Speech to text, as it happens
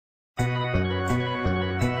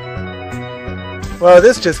Well,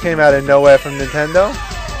 this just came out of nowhere from Nintendo,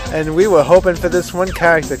 and we were hoping for this one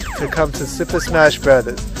character to come to Super Smash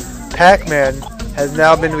Bros. Pac Man has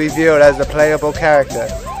now been revealed as a playable character,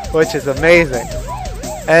 which is amazing.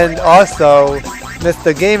 And also,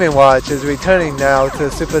 Mr. Game & Watch is returning now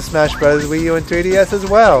to Super Smash Bros. Wii U and 3DS as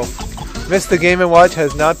well. Mr. Game & Watch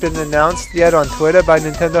has not been announced yet on Twitter by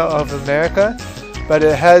Nintendo of America, but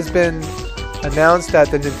it has been announced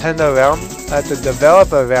at the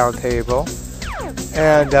Developer Roundtable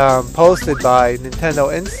and posted by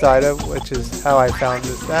Nintendo Insider, which is how I found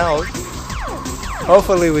this out.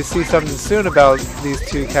 Hopefully we see something soon about these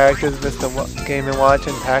two characters, Mr. Game & Watch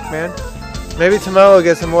and Pac Man. Maybe tomorrow we'll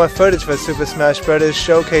get some more footage for Super Smash Bros.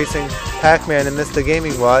 Showcasing Pac Man and Mr. Game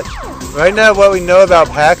 & Watch. Right now what we know about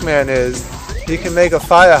Pac Man is he can make a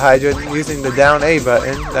fire hydrant using the down A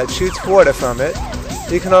button that shoots water from it.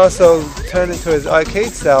 He can also turn into his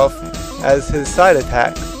arcade self as his side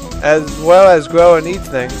attack, as well as grow and eat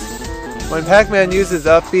things. When Pac Man uses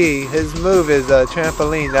up B, his move is a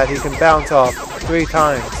trampoline that he can bounce off 3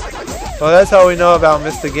 times. Well, that's all we know about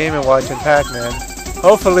Mr. Game & Watch and Pac Man.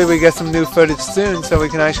 Hopefully we get some new footage soon so we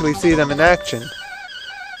can actually see them in action.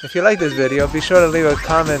 If you like this video, be sure to leave a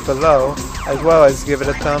comment below, as well as give it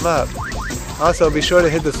a thumb up. Also, be sure to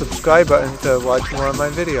hit the subscribe button to watch more of my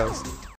videos.